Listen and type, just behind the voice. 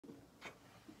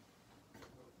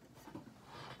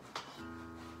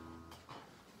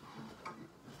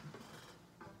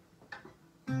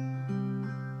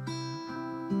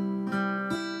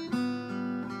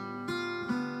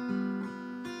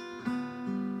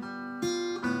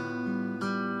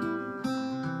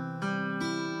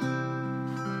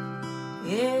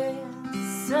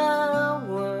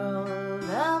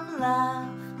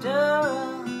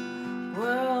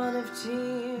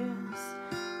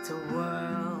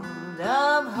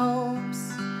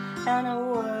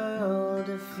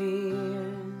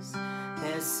fears.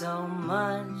 There's so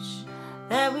much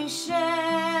that we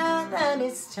share that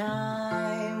it's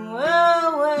time we're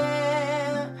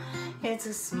aware. It's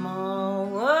a small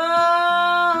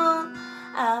world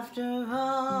after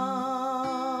all.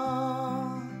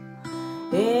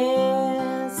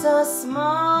 It's a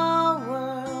small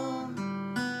world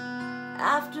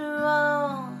after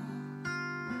all.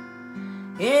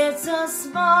 It's a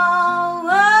small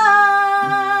world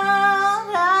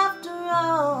after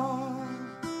all.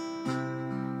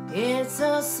 It's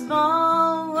a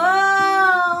small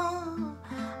world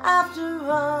after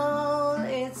all.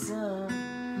 It's a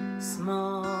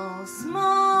small,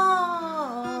 small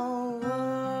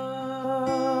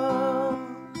world.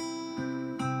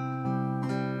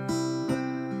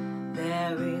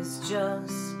 There is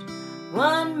just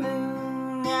one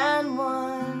moon and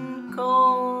one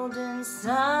golden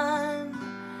sun,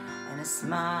 and a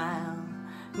smile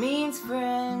means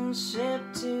friendship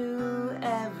to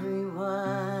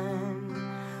everyone.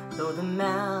 Though the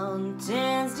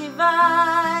mountains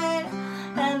divide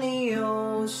and the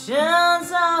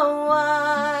oceans are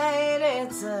wide,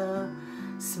 it's a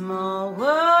small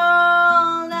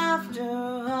world after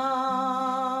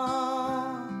all.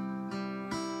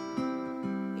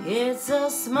 It's a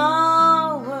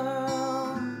small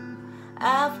world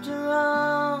after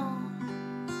all.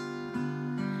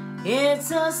 It's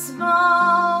a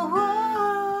small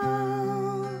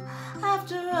world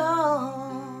after all.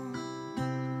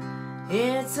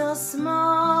 It's a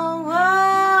small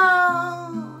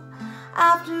world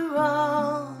after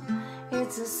all.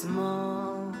 It's a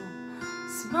small,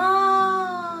 small